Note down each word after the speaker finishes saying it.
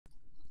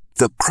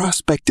The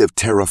prospect of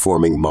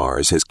terraforming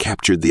Mars has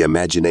captured the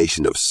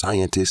imagination of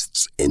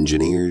scientists,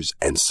 engineers,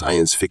 and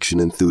science fiction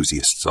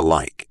enthusiasts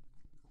alike.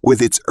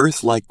 With its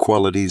Earth-like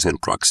qualities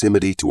and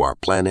proximity to our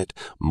planet,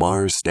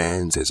 Mars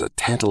stands as a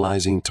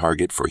tantalizing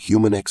target for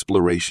human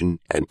exploration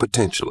and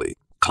potentially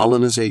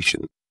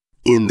colonization.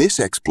 In this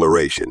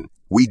exploration,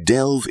 we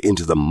delve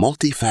into the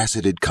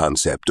multifaceted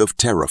concept of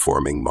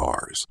terraforming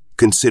Mars,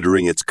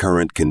 considering its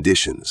current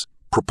conditions,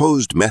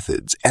 proposed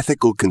methods,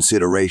 ethical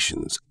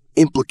considerations,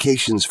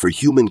 implications for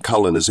human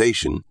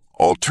colonization,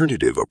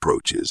 alternative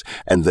approaches,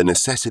 and the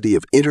necessity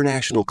of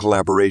international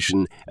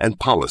collaboration and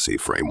policy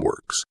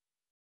frameworks.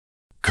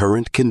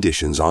 Current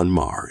conditions on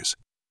Mars.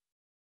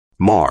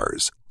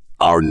 Mars,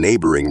 our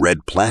neighboring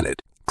red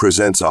planet,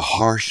 presents a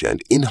harsh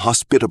and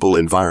inhospitable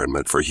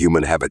environment for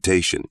human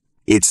habitation.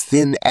 Its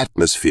thin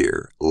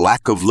atmosphere,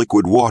 lack of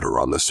liquid water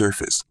on the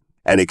surface,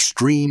 and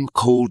extreme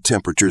cold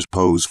temperatures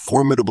pose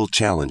formidable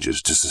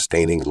challenges to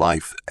sustaining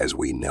life as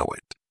we know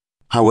it.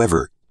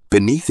 However,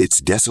 beneath its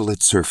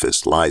desolate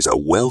surface lies a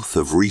wealth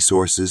of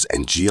resources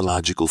and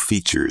geological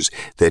features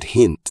that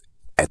hint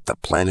at the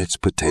planet's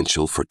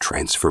potential for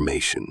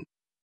transformation.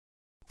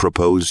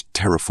 Proposed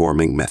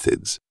terraforming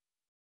methods.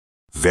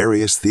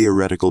 Various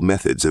theoretical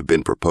methods have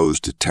been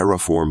proposed to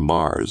terraform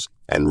Mars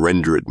and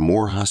render it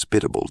more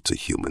hospitable to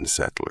human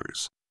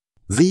settlers.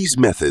 These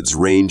methods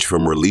range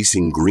from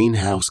releasing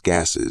greenhouse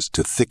gases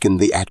to thicken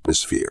the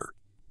atmosphere,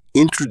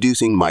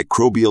 introducing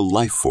microbial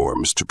life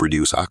forms to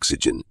produce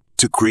oxygen,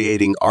 to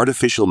creating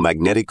artificial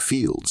magnetic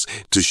fields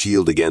to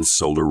shield against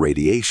solar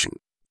radiation.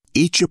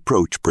 Each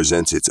approach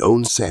presents its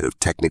own set of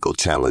technical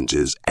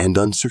challenges and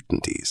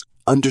uncertainties,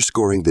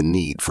 underscoring the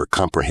need for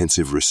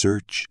comprehensive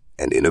research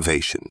and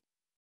innovation.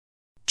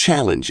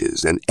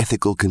 Challenges and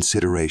ethical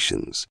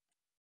considerations.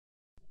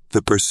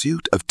 The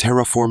pursuit of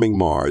terraforming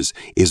Mars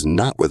is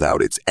not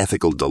without its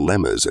ethical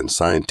dilemmas and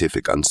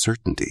scientific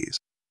uncertainties.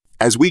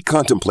 As we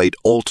contemplate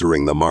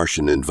altering the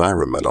Martian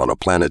environment on a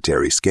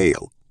planetary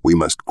scale, we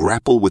must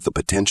grapple with the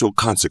potential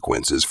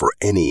consequences for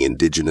any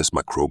indigenous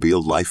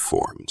microbial life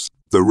forms,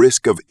 the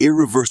risk of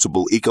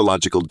irreversible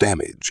ecological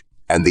damage,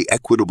 and the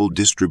equitable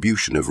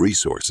distribution of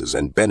resources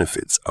and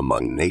benefits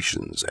among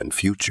nations and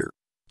future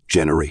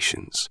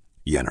generations.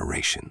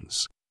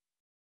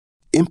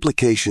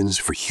 Implications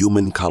for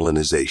human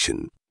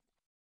colonization.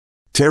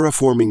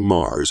 Terraforming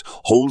Mars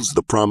holds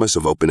the promise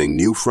of opening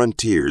new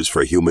frontiers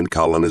for human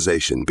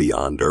colonization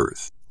beyond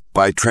Earth.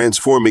 By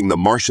transforming the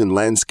Martian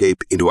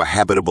landscape into a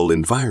habitable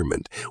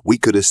environment, we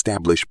could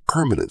establish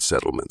permanent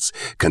settlements,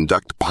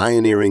 conduct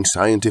pioneering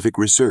scientific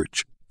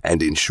research,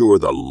 and ensure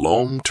the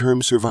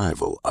long-term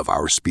survival of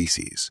our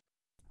species.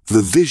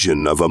 The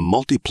vision of a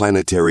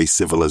multiplanetary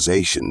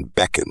civilization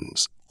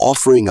beckons,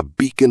 offering a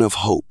beacon of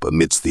hope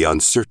amidst the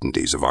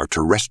uncertainties of our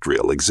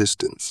terrestrial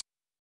existence.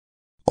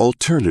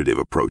 Alternative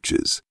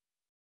approaches.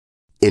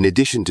 In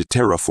addition to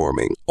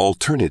terraforming,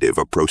 alternative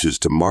approaches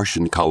to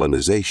Martian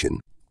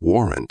colonization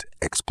warrant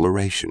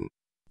exploration.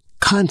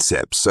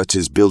 Concepts such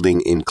as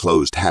building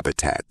enclosed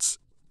habitats,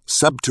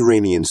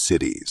 subterranean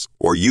cities,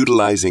 or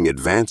utilizing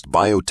advanced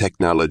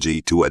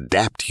biotechnology to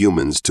adapt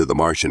humans to the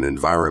Martian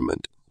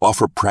environment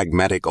offer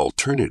pragmatic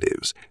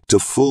alternatives to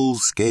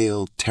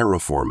full-scale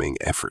terraforming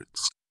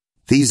efforts.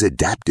 These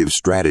adaptive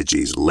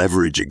strategies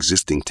leverage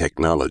existing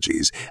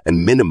technologies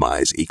and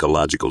minimize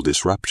ecological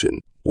disruption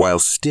while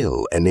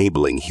still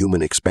enabling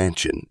human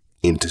expansion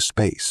into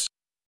space.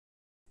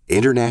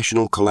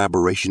 International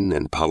collaboration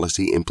and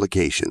policy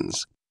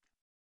implications.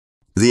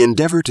 The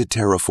endeavor to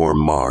terraform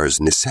Mars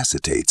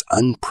necessitates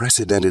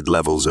unprecedented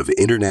levels of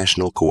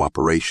international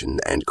cooperation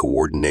and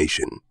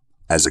coordination.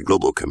 As a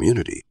global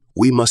community,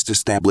 we must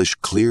establish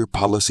clear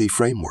policy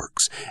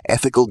frameworks,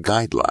 ethical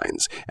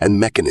guidelines, and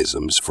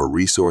mechanisms for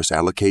resource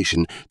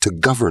allocation to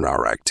govern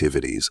our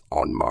activities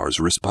on Mars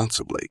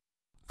responsibly.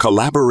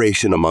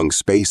 Collaboration among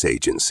space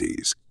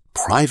agencies,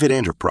 private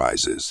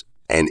enterprises,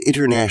 and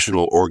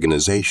international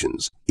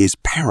organizations is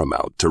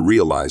paramount to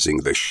realizing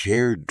the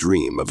shared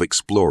dream of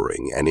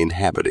exploring and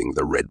inhabiting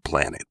the red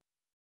planet.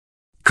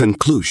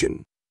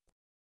 Conclusion.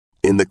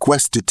 In the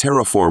quest to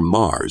terraform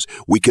Mars,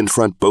 we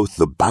confront both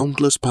the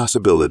boundless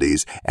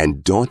possibilities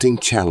and daunting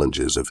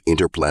challenges of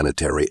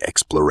interplanetary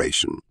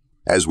exploration.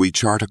 As we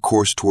chart a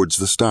course towards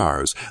the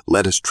stars,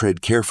 let us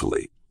tread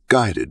carefully,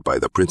 guided by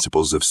the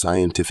principles of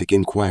scientific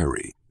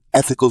inquiry,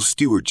 ethical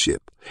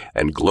stewardship,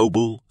 and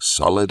global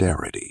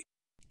solidarity.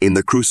 In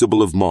the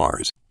crucible of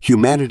Mars,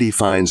 humanity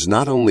finds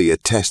not only a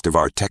test of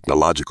our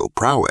technological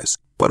prowess,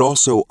 but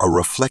also a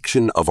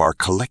reflection of our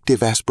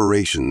collective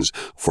aspirations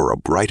for a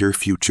brighter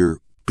future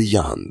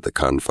beyond the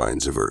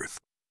confines of Earth.